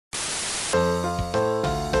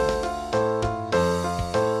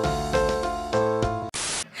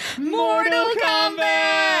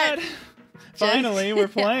Finally, we're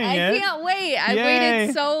playing it. I can't wait. I've Yay.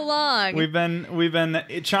 waited so long. We've been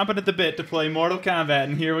chomping at the bit to play Mortal Kombat,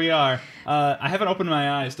 and here we are. I haven't opened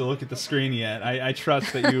my eyes to look at the screen yet. I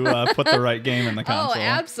trust that you put the right game in the console. Oh,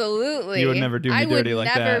 absolutely. You would never do me dirty like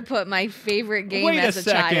that. I would never put my favorite game Wait as a a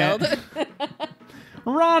second. child.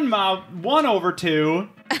 Ranma 1/2.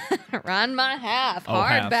 Ranma half. Oh,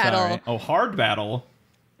 Hard half, battle. Sorry. Oh, hard battle.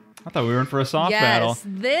 I thought we were in for a soft yes, battle.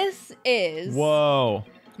 This is Whoa.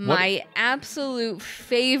 my absolute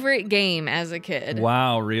favorite game as a kid.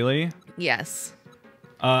 Wow, really? Yes.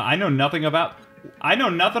 I know nothing about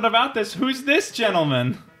this. Who's this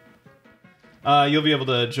gentleman? You'll be able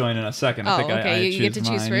to join in a second. I think okay. You get to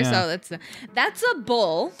choose mine, first. yeah. Oh, that's a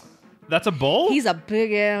bull. That's a bull? He's a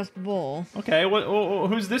big ass bull. Okay,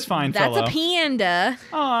 who's this fine fellow? That's a panda.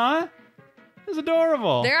 Aw, that's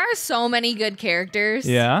adorable. There are so many good characters.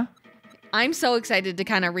 Yeah? I'm so excited to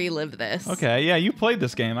kind of relive this. Okay, yeah, you played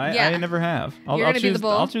this game. I never have. You're gonna be the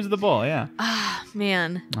bull? I'll choose the bull, yeah. Ah,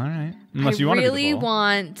 man. All right. Unless you want to be the really bull.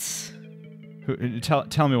 want...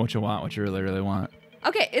 Tell me what you want, what you really, really want.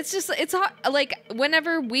 Okay, it's hard. Like,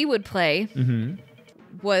 whenever we would play...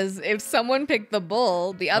 was if someone picked the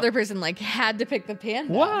bull, the other person like had to pick the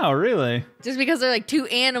panda. Wow, really? Just because they're like two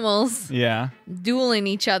animals Yeah. dueling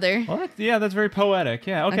each other. Well, that's very poetic.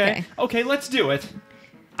 Yeah, okay. Okay, let's do it.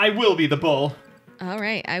 I will be the bull. All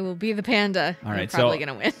right, I will be the panda. All right, I'm probably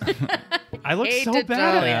gonna win. I look Hate so to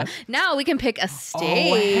tell ya. bad. Now we can pick a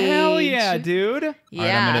stage. Oh, hell yeah, dude. Yeah. All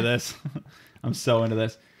right, I'm into this. I'm so into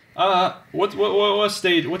this. What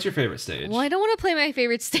stage? What's your favorite stage? Well, I don't want to play my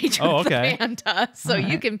favorite stage with the panda, so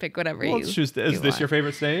you can pick whatever you Let's choose. Is this want. your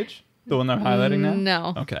favorite stage? The one they're highlighting now?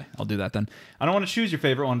 No. Okay, I'll do that then. I don't want to choose your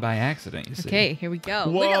favorite one by accident, you see. Okay, here we go.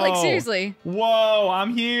 Whoa. Look at, like, seriously. Whoa,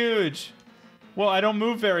 I'm huge. Well, I don't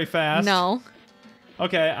move very fast. No.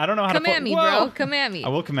 Okay, I don't know how Come to put... at me, Whoa. bro. Come at me. I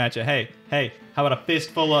will come at you. Hey, how about a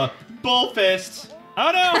fistful of bull fists?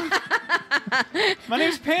 Oh, no. My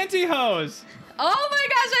name's Pantyhose. Oh my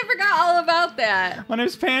gosh, I forgot all about that. My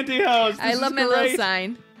name's Pantyhose. I love my little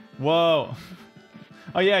sign. Whoa.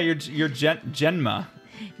 Oh, yeah, you're Genma.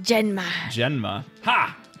 Genma.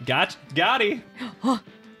 Ha! Gotti. Oh,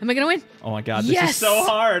 am I going to win? Oh, my God. This is so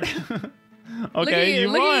hard. Okay,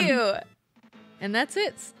 look won. at you. And that's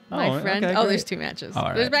it, my friend. Okay, oh, great. there's 2 matches. All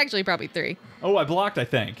right. There's actually probably 3. Oh, I blocked, I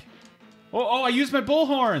think. Oh, I used my bull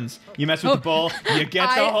horns. You mess with the bull, you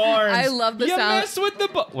get the horns. I love the you sound. You mess with the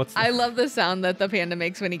bull. What's I love the sound that the panda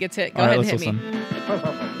makes when he gets hit. Go All ahead right, and hit let's me.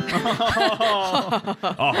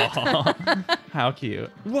 Oh, how cute.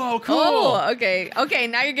 Whoa, cool. Oh, okay. Okay,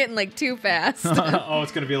 now you're getting like too fast. Oh,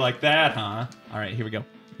 it's going to be like that, huh? All right, here we go.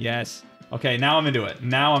 Yes. Okay, now I'm into it.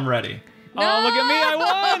 Now I'm ready. No! Oh, look at me. I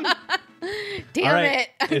won. Damn all right.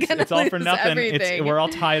 it. It's all for lose nothing. everything. We're all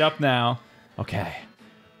tied up now. Okay.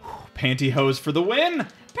 Pantyhose for the win.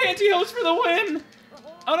 Pantyhose for the win.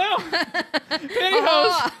 Oh, no.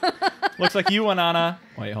 Pantyhose. Looks like you went on a...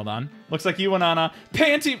 Wait, hold on. Looks like you went on a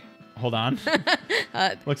panty... Hold on.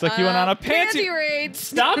 Looks like you went on a panty raid.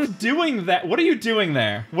 Stop doing that. What are you doing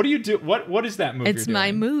there? What do you do? What is that move It's you're my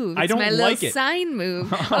doing? move. I don't it's my like little it. sign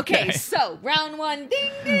move. Okay, so round 1,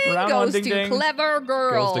 ding ding, Round goes one, ding, to ding. Clever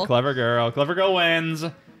Girl. Goes to Clever Girl. Clever Girl wins.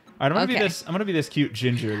 All right, I'm gonna be this cute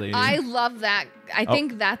ginger lady. I love that. I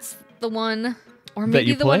think that's the one, or That maybe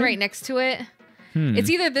you the one play? right next to it. It's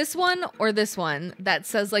either this one or this one that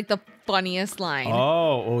says like the funniest line.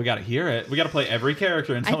 Oh, well, we gotta hear it. We gotta play every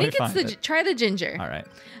character until I think we find it's it. try the ginger. All right.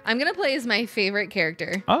 I'm gonna play as my favorite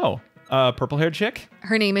character. Oh, purple-haired chick.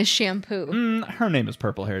 Her name is Shampoo. Her name is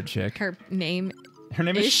purple-haired chick. Her name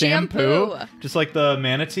is Shampoo. Just like the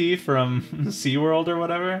manatee from SeaWorld or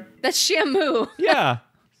whatever. That's Shamu. Yeah.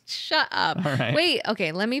 Shut up. All right. Wait,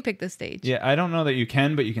 okay, let me pick the stage. Yeah, I don't know that you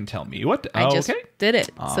can, but you can tell me what. I just okay. did it.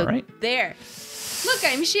 All right. There. Look,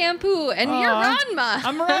 I'm Shampoo, and you're Ranma.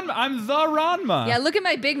 I'm Ranma. I'm the Ranma. Yeah, look at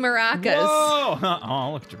my big maracas. Whoa!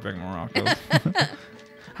 Oh, look at your big maracas.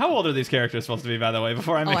 How old are these characters supposed to be, by the way,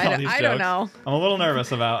 before I make all these jokes? I don't know. I'm a little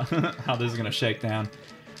nervous about how this is going to shake down.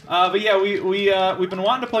 But yeah, we've been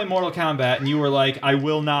wanting to play Mortal Kombat, and you were like, I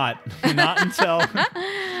will not. Not until,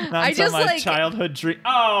 my childhood dream.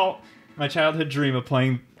 Oh! My childhood dream of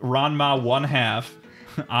playing Ranma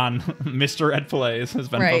 1/2 on MisterRed Plays has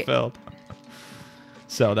been fulfilled.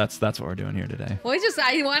 So that's what we're doing here today. Well,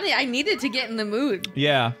 I needed to get in the mood.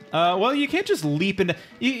 Yeah. Well, you can't just leap into.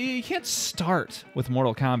 You can't start with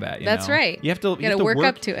Mortal Kombat. That's right. You have to. You gotta work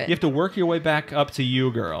up to it. You have to work your way back up to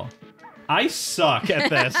you, girl. I suck at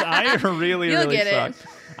this. I really suck.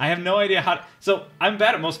 I have no idea how. So I'm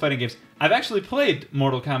bad at most fighting games. I've actually played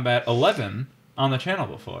Mortal Kombat 11 on the channel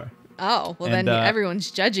before. Oh, well, then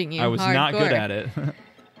everyone's judging you. I was not good at it.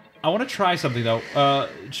 I want to try something though.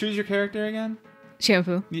 Choose your character again.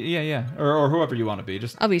 Shampoo. Yeah. Or whoever you want to be.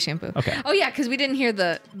 I'll be Shampoo. Okay. Oh yeah, because we didn't hear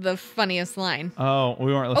the funniest line. Oh,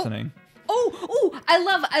 we weren't listening. Oh,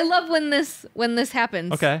 I love when this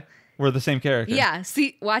happens. Okay. We're the same character. Yeah.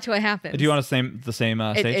 See, watch what happens. Do you want the same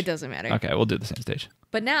stage? It doesn't matter. Okay, we'll do the same stage.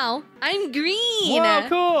 But now I'm green. Whoa,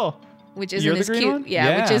 cool. Which isn't as cute. One?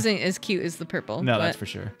 Yeah, which isn't as cute as the purple. No, that's for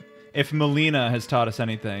sure. If Melina has taught us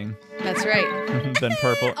anything, that's right. Then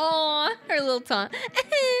purple. Oh, her little taunt.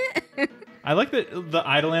 I like the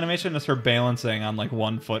idle animation is her balancing on like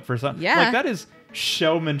one foot for something. Yeah. Like that is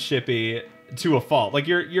showmanshipy to a fault. Like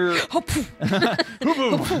you're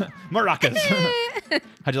maracas.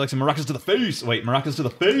 How'd you like some maracas to the face? Wait, maracas to the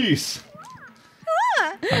face.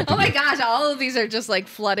 Oh my gosh, all of these are just like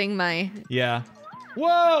flooding my... Yeah.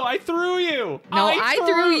 Whoa, I threw you. No, I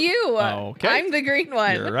threw you. Okay. I'm the green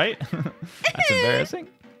one. You're right. That's embarrassing.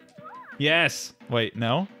 Yes. Wait,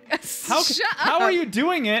 no. How are you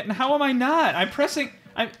doing it and how am I not? I'm pressing...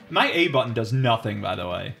 my A button does nothing, by the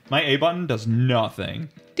way. My A button does nothing.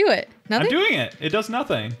 Do it. Nothing? I'm doing it. It does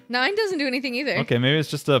nothing. Mine doesn't do anything either. Okay, maybe it's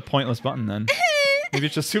just a pointless button then. Maybe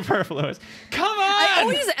it's just superfluous. Come on! I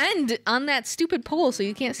always end on that stupid pole so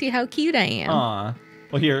you can't see how cute I am. Aw.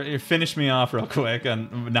 Well, here, finish me off real quick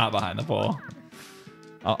and not behind the pole.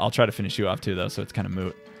 I'll try to finish you off too, though, so it's kind of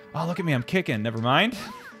moot. Oh, look at me. I'm kicking. Never mind.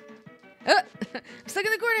 I'm stuck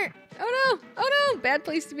in the corner. Oh, no. Oh, no. Bad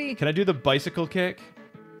place to be. Can I do the bicycle kick?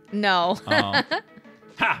 No. Oh.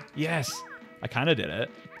 Ha! Yes. I kind of did it.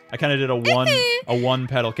 I kind of did a one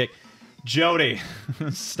pedal kick. Jody,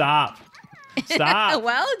 stop. Stop.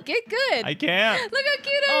 Well, get good. I can't. Look how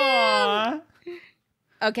cute I am.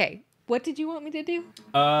 Okay. What did you want me to do?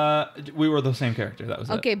 We were the same character. That was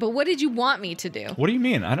it. Okay, but what did you want me to do? What do you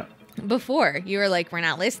mean? I don't... Before, you were like, we're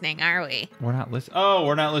not listening, are we? We're not listening. Oh,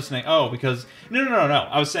 we're not listening. Oh, because... No.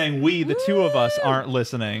 I was saying we, the two of us, aren't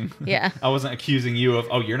listening. Yeah. I wasn't accusing you of,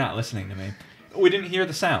 oh, you're not listening to me. We didn't hear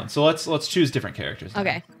the sound, so let's choose different characters now.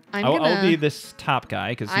 Okay. I'll be this top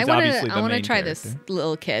guy, because he's obviously the main character. I want to try this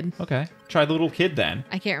little kid. Okay. Try the little kid, then.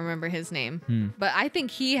 I can't remember his name. But I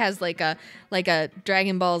think he has like a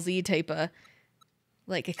Dragon Ball Z type of...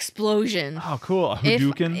 like explosion. Oh, cool. A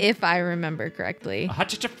Hadouken? If I remember correctly. A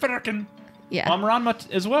Hachichafuriken. Yeah. I'm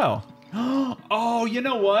Ranma as well. Oh, you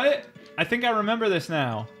know what? I think I remember this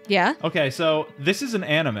now. Yeah? Okay, so this is an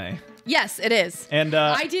anime. Yes, it is. And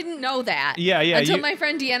I didn't know that. Yeah. Until my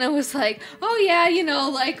friend Deanna was like, "Oh yeah, you know,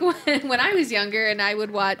 like when I was younger and I would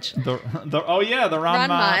watch the Ranma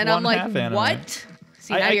and I'm like, anime. What?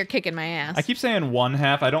 See, now you're kicking my ass. I keep saying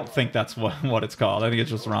 1/2. I don't think that's what it's called. I think it's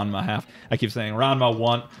just Ranma half. I keep saying Ranma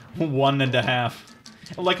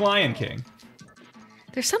 1.5. Like Lion King.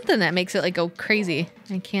 There's something that makes it like go crazy.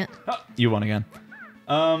 I can't. Oh, you won again.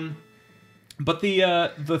 But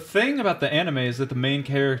the thing about the anime is that the main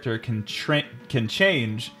character can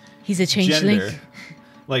change. He's a changeling. Gender,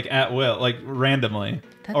 like at will, like randomly,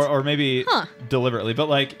 or maybe deliberately. But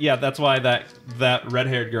like, yeah, that's why that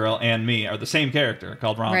red-haired girl and me are the same character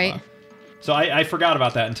called Ranma. Right. So I forgot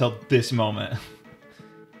about that until this moment.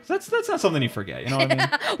 So that's not something you forget. You know what I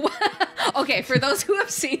mean? Okay, for those who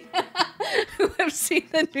have seen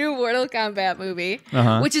the new Mortal Kombat movie,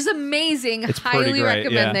 which is amazing, it's highly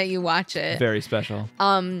recommend that you watch it. Very special.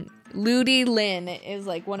 Ludi Lin is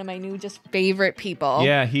like one of my new just favorite people.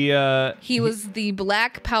 Yeah, he was the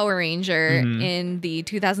Black Power Ranger in the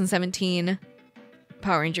 2017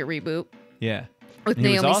 Power Ranger reboot. Yeah, with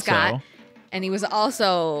Naomi Scott. And he was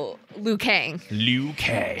also Liu Kang. Liu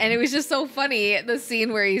Kang. And it was just so funny, the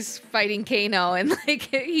scene where he's fighting Kano and like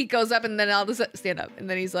he goes up and then all of a sudden, stand up. And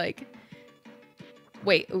then he's like,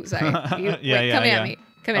 wait, oh, sorry. Come at me.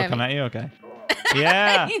 Come at you? Okay.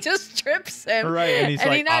 Yeah. He just trips him. Right. And he's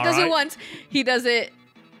he not does it once. He does it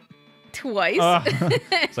twice.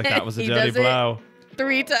 It's like that was a dirty blow.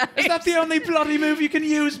 3 times. Is that the only bloody move you can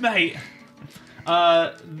use, mate?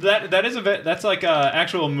 That's like a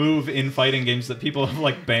actual move in fighting games that people have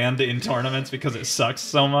like banned in tournaments because it sucks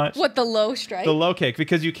so much. What, the low strike? The low kick,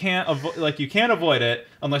 because you can't avoid it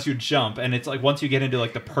unless you jump, and it's like once you get into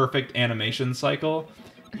like the perfect animation cycle,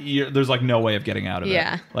 there's like no way of getting out of it.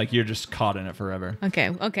 Yeah. Like you're just caught in it forever.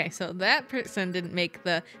 Okay. So that person didn't make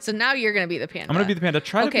the. So now you're gonna be the panda. I'm gonna be the panda.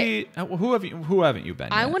 Try to be. Who haven't you been?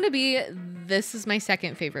 I want to be. This is my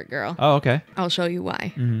second favorite girl. Oh, okay. I'll show you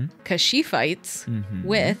why. Because she fights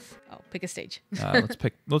with. Oh, pick a stage.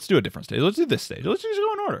 Let's do a different stage. Let's do this stage. Let's just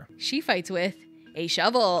go in order. She fights with a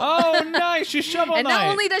shovel. Oh, nice. She's Shovel Knight. And not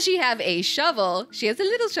only does she have a shovel, she has a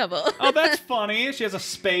little shovel. Oh, that's funny. She has a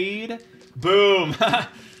spade. Boom.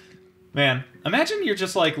 Man, imagine you're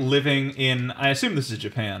just like living in, I assume this is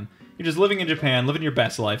Japan. You're just living in Japan, living your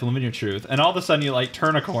best life, living your truth, and all of a sudden you like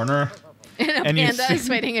turn a corner. And a panda is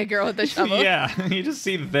fighting a girl with a shovel. Yeah, you just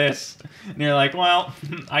see this, and you're like, well,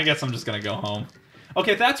 I guess I'm just gonna go home.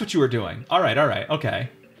 Okay, that's what you were doing. All right, okay.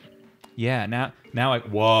 Yeah, now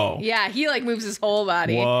whoa. Yeah, he like moves his whole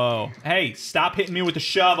body. Whoa. Hey, stop hitting me with the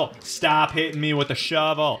shovel. Stop hitting me with the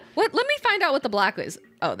shovel. What? Let me find out what the block is.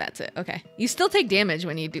 Oh, that's it. Okay. You still take damage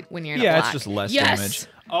when you're in a block. Yeah, it's just less damage.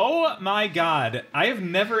 Oh my god. I have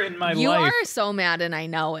never in my life. You are so mad and I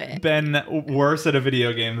know it. Been worse at a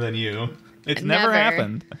video game than you. It's never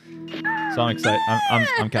happened. So I'm excited.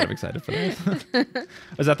 I'm kind of excited for this.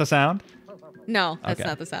 Is that the sound? No, that's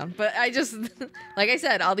not the sound. But I just, like I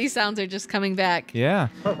said, all these sounds are just coming back. Yeah.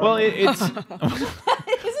 Well, it's... Isn't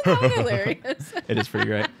that hilarious? It is pretty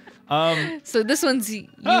great. So this one's...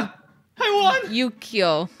 I won!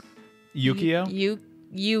 Yukio. Yukio?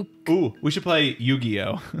 Ooh, we should play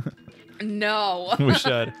Yu-Gi-Oh! No. We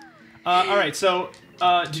should. All right, so...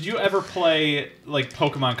 did you ever play like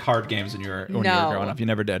Pokemon card games when you were growing up? You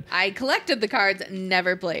never did. I collected the cards,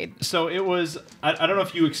 never played. So it was. I don't know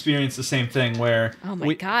if you experienced the same thing where. Oh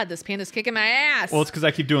my god, this panda's kicking my ass. Well, it's because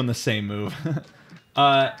I keep doing the same move.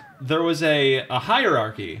 There was a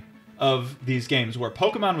hierarchy of these games where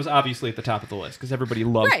Pokemon was obviously at the top of the list because everybody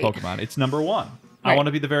loves Pokemon. It's number one. Right. I want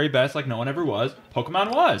to be the very best, like no one ever was.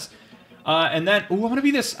 Pokemon was. And then, I want to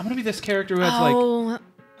be this. I want to be this character who has like.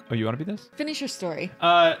 Oh, you want to be this? Finish your story.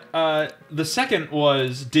 The second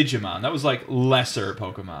was Digimon. That was like lesser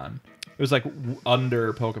Pokemon. It was like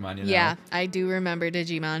under Pokemon, you know? Yeah, I do remember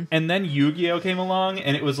Digimon. And then Yu-Gi-Oh came along,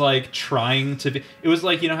 and it was like trying to be... It was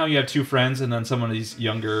like, you know how you have two friends, and then somebody's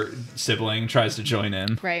younger sibling tries to join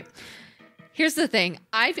in? Right. Here's the thing.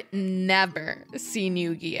 I've never seen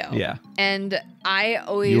Yu-Gi-Oh! Yeah. And I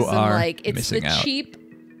always am like, it's the cheap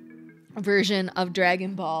version of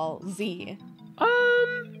Dragon Ball Z.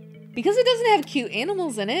 Because it doesn't have cute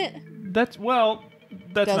animals in it. That's not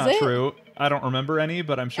true. I don't remember any,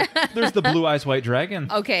 but I'm sure. There's the Blue Eyes White Dragon.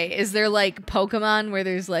 Okay, is there like Pokemon where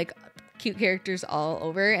there's like cute characters all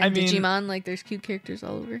over? And Digimon, like there's cute characters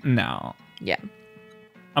all over? No. Yeah.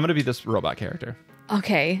 I'm going to be this robot character.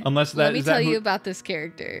 Okay. Unless that Let me tell you about this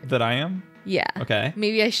character. That I am? Yeah. Okay.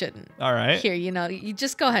 Maybe I shouldn't. All right. Here, you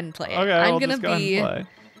just go ahead and play it. Okay, I'm going to be...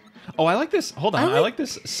 Oh, I like this. Hold on. I like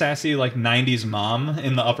this sassy, like, 90s mom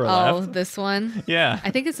in the upper left. Oh, this one? Yeah.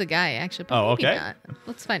 I think it's a guy, actually. But maybe not.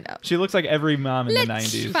 Let's find out. She looks like every mom in the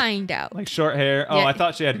 90s. Let's find out. Like short hair. Oh, yeah. I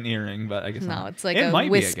thought she had an earring, but I guess not. No, it's like a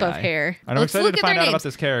wisp of hair. I'm excited to find out about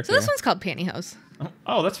this character. So this one's called Pantyhose.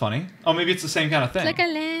 Oh, that's funny. Oh, maybe it's the same kind of thing. It's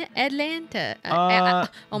like Atlanta.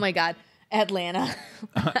 Oh, my God. Atlanta.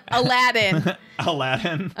 Aladdin.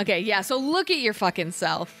 Aladdin. Okay, yeah. So look at your fucking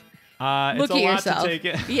self. Look at yourself. To take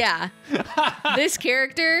it. Yeah. This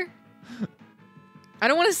character, I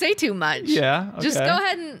don't want to say too much. Yeah. Okay. Just go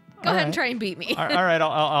ahead and try and beat me. All right.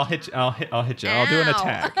 I'll hit you. I'll hit you. I'll do an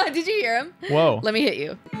attack. Did you hear him? Whoa. Let me hit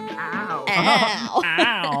you. Ow. Ow.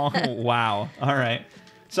 Ow. Wow. All right.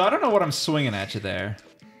 So I don't know what I'm swinging at you there.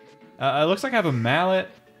 It looks like I have a mallet.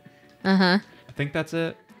 I think that's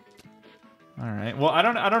it. All right. Well, I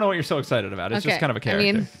don't know what you're so excited about. It's just kind of a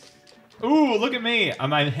character. Ooh, look at me.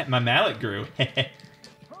 My mallet grew.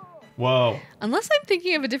 Whoa. Unless I'm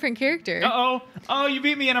thinking of a different character. Uh-oh. Oh, you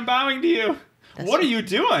beat me and I'm bowing to you. What are you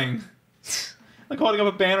doing? Like holding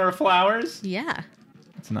up a banner of flowers? Yeah.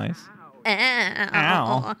 That's nice.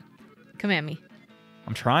 Ow. Come at me.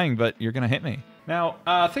 I'm trying, but you're going to hit me.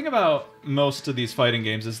 Now, thing about most of these fighting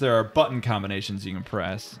games is there are button combinations you can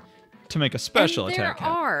press to make a special attack. There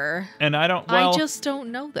are. And I just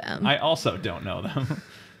don't know them. I also don't know them.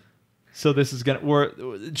 So this is we're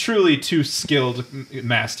truly two skilled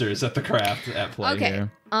masters at the craft at play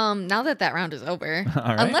here. Now that round is over,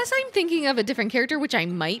 right. Unless I'm thinking of a different character, which I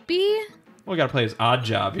might be. We gotta play his odd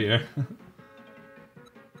job here.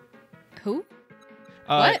 Who?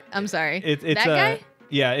 What? I'm sorry. It's that guy?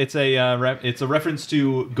 Yeah, it's a reference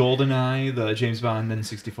to GoldenEye, the James Bond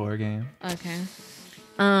N64 game. Okay.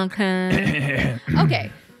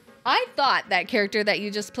 Okay. I thought that character that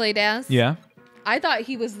you just played as. Yeah. I thought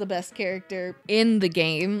he was the best character in the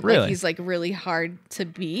game. Really? Like he's like really hard to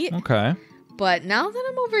beat. Okay. But now that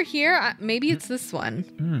I'm over here, maybe it's this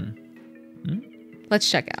one. Let's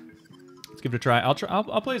check out. Let's give it a try. I'll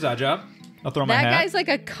play his odd job. I'll throw my hat. That guy's like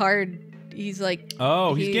a card. He's like.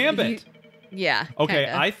 Oh, he's Gambit. Yeah. Okay,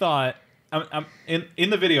 kinda. I thought I'm in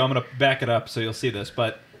the video. I'm gonna back it up so you'll see this.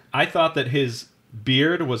 But I thought that his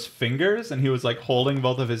beard was fingers, and he was like holding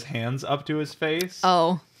both of his hands up to his face.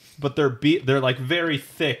 Oh. But they're like very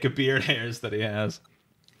thick beard hairs that he has.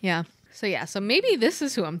 Yeah. So maybe this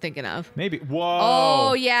is who I'm thinking of. Maybe. Whoa.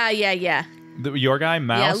 Oh yeah. Your guy,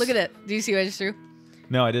 Mouse? Yeah, look at it. Do you see what I just threw?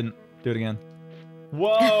 No, I didn't. Do it again.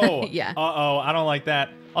 Whoa. Yeah. Uh-oh, I don't like that.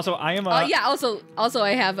 Also, I am a... yeah, also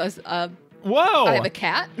I have a Whoa! I have a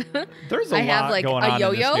cat. There's a lot have like going a on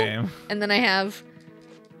yo-yo, in this game. and then I have...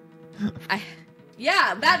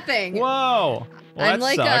 yeah, that thing. Whoa. Well,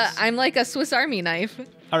 I'm like a Swiss Army knife.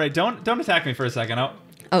 All right, don't attack me for a second.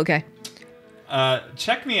 Okay.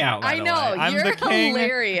 Check me out. By I the know, way. I'm you're the king.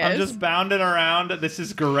 hilarious. I'm just bounding around. This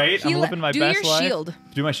is great. I'm living my best life. Do your shield.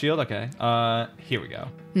 Do my shield. Okay. Here we go.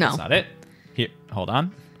 No, that's not it. Here, hold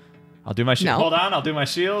on. I'll do my shield. No. Hold on. I'll do my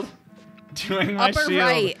shield. Doing my Upper shield.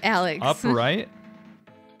 right, Alex. Up right.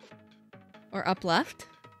 Or up left.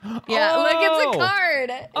 Yeah, look, it's a card.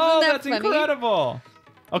 Isn't that's funny? incredible.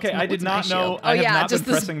 Okay, I did not know. I have not been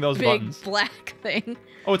pressing those big buttons. Black thing.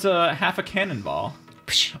 Oh, it's a half a cannonball.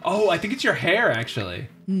 Oh, I think it's your hair actually.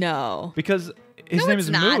 No. Because his name is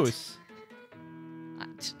not. Moose.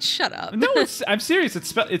 Shut up. No, I'm serious.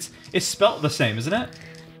 It's spelled the same, isn't it?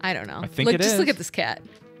 I don't know. I think it is. Just look at this cat.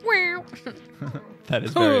 That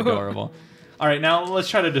is very adorable. All right, now let's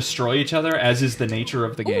try to destroy each other, as is the nature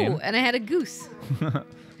of the game. Ooh, and I had a goose.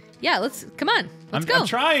 Yeah, come on. Let's go. I'm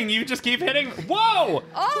trying. You just keep hitting. Whoa!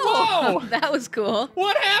 Oh, whoa! That was cool.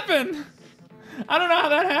 What happened? I don't know how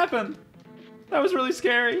that happened. That was really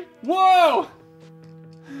scary. Whoa!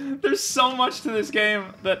 There's so much to this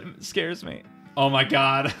game that scares me. Oh my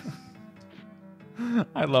god.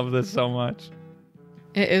 I love this so much.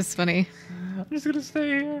 It is funny. I'm just gonna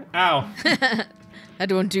stay here. Ow. That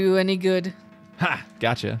don't do any good. Ha!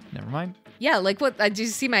 Gotcha. Never mind. Yeah, like what? Did you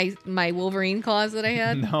see my Wolverine claws that I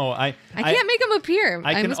had? No, I can't make them appear.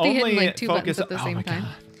 I must be hitting like 2 buttons at the same time.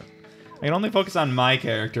 God. I can only focus on my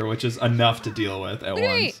character, which is enough to deal with at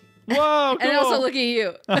once. Whoa! Cool. And also look at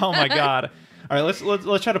you. Oh my god! All right,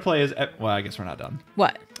 let's try to play as. Well, I guess we're not done.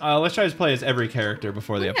 What? Let's try to play as every character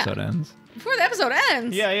before the episode ends. Before the episode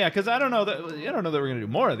ends. Yeah, because I don't know that we're gonna do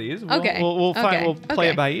more of these. Okay. We'll play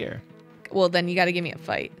it by ear. Well, then you got to give me a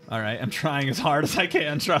fight. All right, I'm trying as hard as I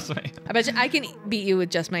can. Trust me. I bet you I can beat you with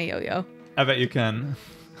just my yo-yo. I bet you can.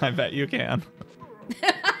 I bet you can.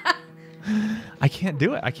 I can't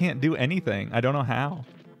do it. I can't do anything. I don't know how.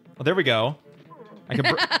 Oh, there we go. I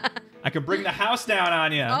can bring the house down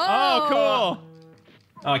on you. Oh, cool.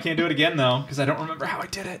 Oh, I can't do it again though because I don't remember how I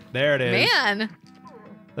did it. There it is. Man.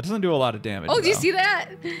 That doesn't do a lot of damage. Oh, do you see that?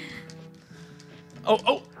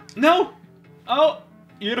 Oh, no. Oh.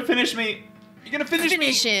 You're gonna finish me. You're gonna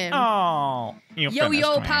finish him. Oh,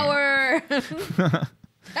 yo-yo power.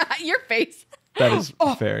 Your face. That is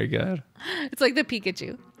very good. It's like the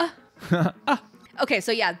Pikachu. Okay,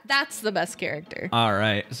 so yeah, that's the best character. All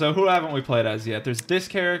right. So who haven't we played as yet? There's this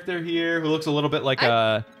character here who looks a little bit like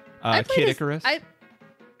Kid Icarus.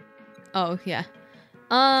 Oh yeah.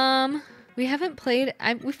 We haven't played.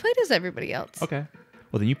 We've played as everybody else. Okay.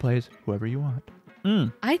 Well, then you play as whoever you want.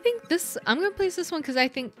 I think I'm going to place this one because I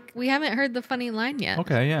think we haven't heard the funny line yet.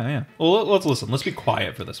 Okay, yeah. Well, let's listen. Let's be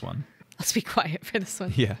quiet for this one. Let's be quiet for this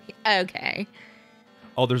one. Yeah. Okay.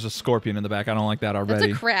 Oh, there's a scorpion in the back. I don't like that already.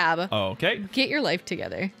 That's a crab. Oh, okay. Get your life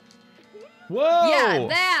together. Whoa!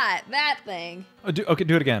 Yeah, that thing. Oh, do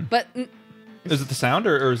it again. But is it the sound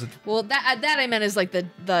or is it? Well, that I meant is like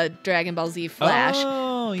the Dragon Ball Z Flash.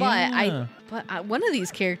 Oh, yeah. But one of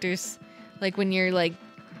these characters, like when you're like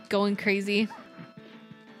going crazy.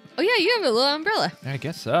 Oh yeah, you have a little umbrella. I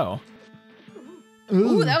guess so.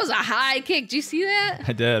 Ooh, that was a high kick. Did you see that?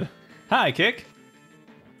 I did. High kick.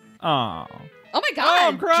 Oh. Oh my god. Oh,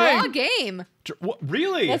 I'm crying. Draw a game. What,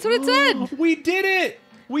 really? That's what it said. We did it.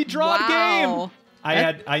 We drawed wow.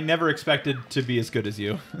 game. I never expected to be as good as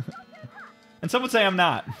you. And some would say I'm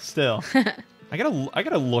not. Still. I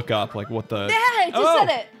gotta look up like what the. Yeah, I just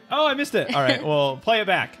said it. Oh, I missed it. All right. Well, play it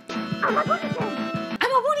back. I'm a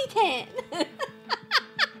Woonie Tan.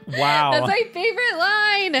 Wow. That's my favorite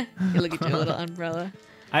line. You look at your little umbrella.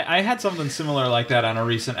 I had something similar like that on a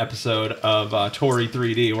recent episode of Tori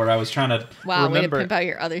 3D where I was trying to remember. Way to pimp out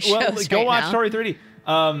your other shows. Well, go watch Tori 3D.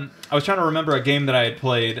 I was trying to remember a game that I had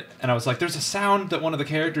played, and I was like, there's a sound that one of the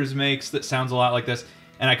characters makes that sounds a lot like this.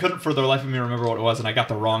 And I couldn't for the life of me remember what it was, and I got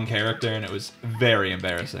the wrong character, and it was very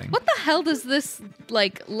embarrassing. What the hell does this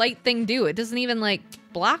like light thing do? It doesn't even like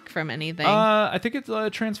block from anything. I think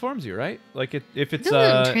it transforms you, right? Like if it's it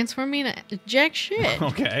doesn't transform me into jack shit.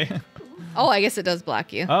 Okay. Oh, I guess it does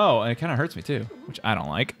block you. Oh, and it kind of hurts me too, which I don't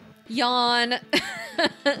like. Yawn.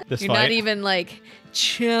 You're not even like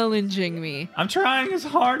challenging me. I'm trying as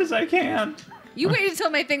hard as I can. You waited until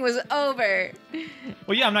my thing was over.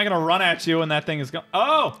 Well, yeah, I'm not gonna run at you when that thing is going.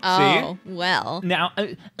 Oh, oh, see? Well. Now,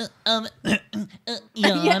 Can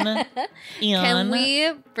we,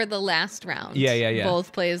 for the last round,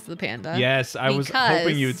 both play as the panda? Yes, I was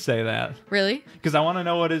hoping you'd say that. Really? Because I want to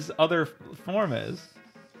know what his other form is.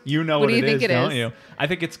 You know what it is, don't you? I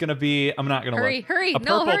think it's gonna be. I'm not gonna look. Hurry! A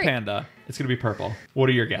purple panda. It's gonna be purple. What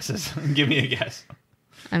are your guesses? Give me a guess.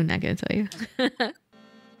 I'm not gonna tell you.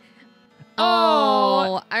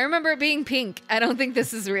 Oh, I remember it being pink. I don't think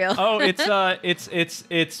this is real. Oh, it's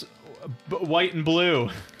white and blue.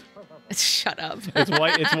 Shut up. It's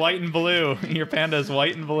white. It's white and blue. Your panda is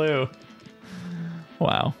white and blue.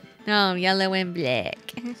 Wow. No, yellow and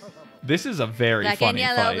black. This is a very funny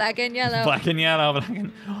fight. Black and yellow. Black and yellow. Black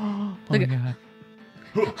and... Oh my god.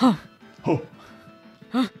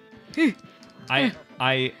 I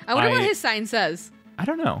wonder what his sign says. I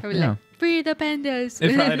don't know. Probably like, free the pandas.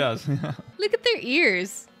 It probably does. Look at their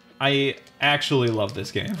ears. I actually love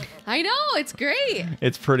this game. I know, it's great.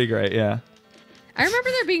 It's pretty great, yeah. I remember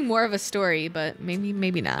there being more of a story, but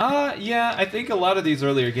maybe not. Yeah, I think a lot of these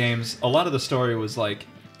earlier games, a lot of the story was like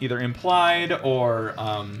either implied or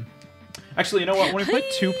actually, you know what? When we play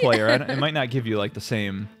 2-player, it might not give you like the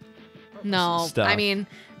same stuff. I mean,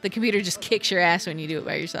 the computer just kicks your ass when you do it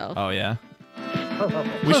by yourself. Oh yeah.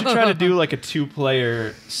 We should try to do like a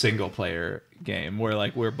 2-player single-player game where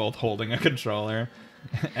like we're both holding a controller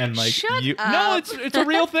and like Shut up. No, it's a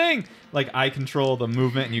real thing. Like I control the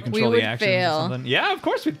movement and you control the action or something. Yeah, of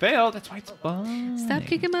course we'd fail. That's why it's fun. Stop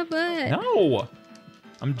kicking my butt. No.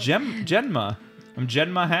 I'm Genma. I'm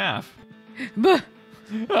Genma half. Buh.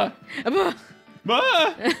 Bah.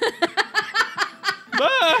 Bah.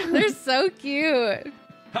 They're so cute.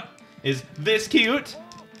 Is this cute?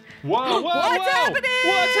 Whoa, What's happening?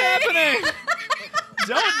 What's happening?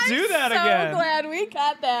 Don't do that again. I'm so glad we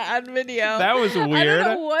caught that on video. That was weird. I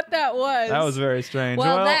don't know what that was. That was very strange.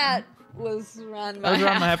 Well, that was Ranma. That was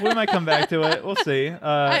Ranma half. We might come back to it. We'll see.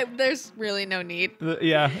 There's really no need.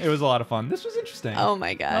 Yeah, it was a lot of fun. This was interesting. Oh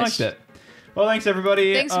my gosh. I liked it. Well, thanks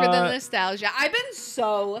everybody. Thanks for the nostalgia. I've been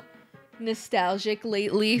so nostalgic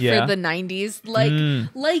lately for the 90s.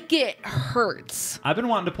 Like it hurts. I've been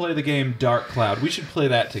wanting to play the game Dark Cloud. We should play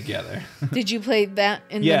that together. Did you play that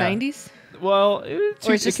in the 90s? Well, it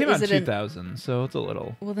came out in 2000, so it's a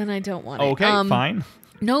little... Well, then I don't want it. Okay, fine.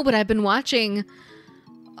 No, but I've been watching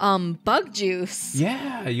Bug Juice.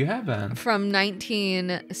 Yeah, you have been. From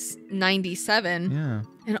 1997. Yeah.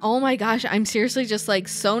 And oh my gosh, I'm seriously just like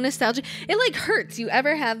so nostalgic. It like hurts. You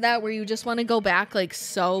ever have that where you just want to go back like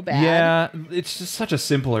so bad? Yeah, it's just such a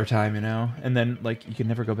simpler time, you know? And then like you can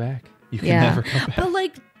never go back. You can never go back. But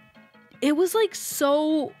like it was like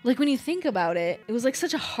so like when you think about it, it was like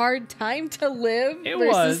such a hard time to live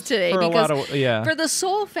versus today because for the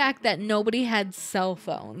sole fact that nobody had cell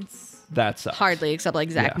phones. That sucks. Hardly, except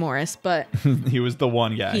like Zach Morris, but he was the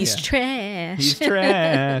one guy. He's trash. He's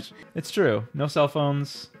trash. It's true. No cell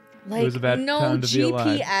phones. Like, it was a bad time to be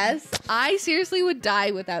alive. GPS. I seriously would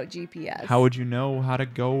die without GPS. How would you know how to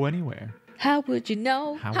go anywhere? How would you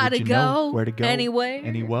know how to go? Where to go? Anywhere.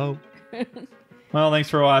 Anywhere. Well, thanks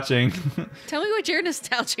for watching. Tell me what you're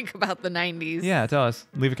nostalgic about the 90s. Yeah, tell us.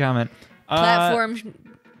 Leave a comment. Platform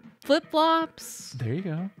flip-flops. There you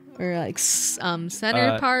go. Or like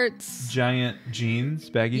center parts. Giant jeans,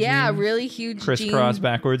 baggy jeans. Yeah, really huge crisscross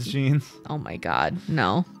backwards jeans. Oh my god,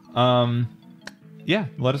 no. Yeah,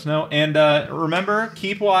 let us know. And remember,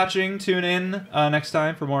 keep watching. Tune in next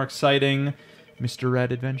time for more exciting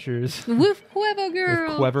MisterRed adventures. With Clever Girl.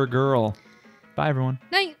 With Clever Girl. Bye, everyone.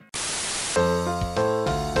 Night.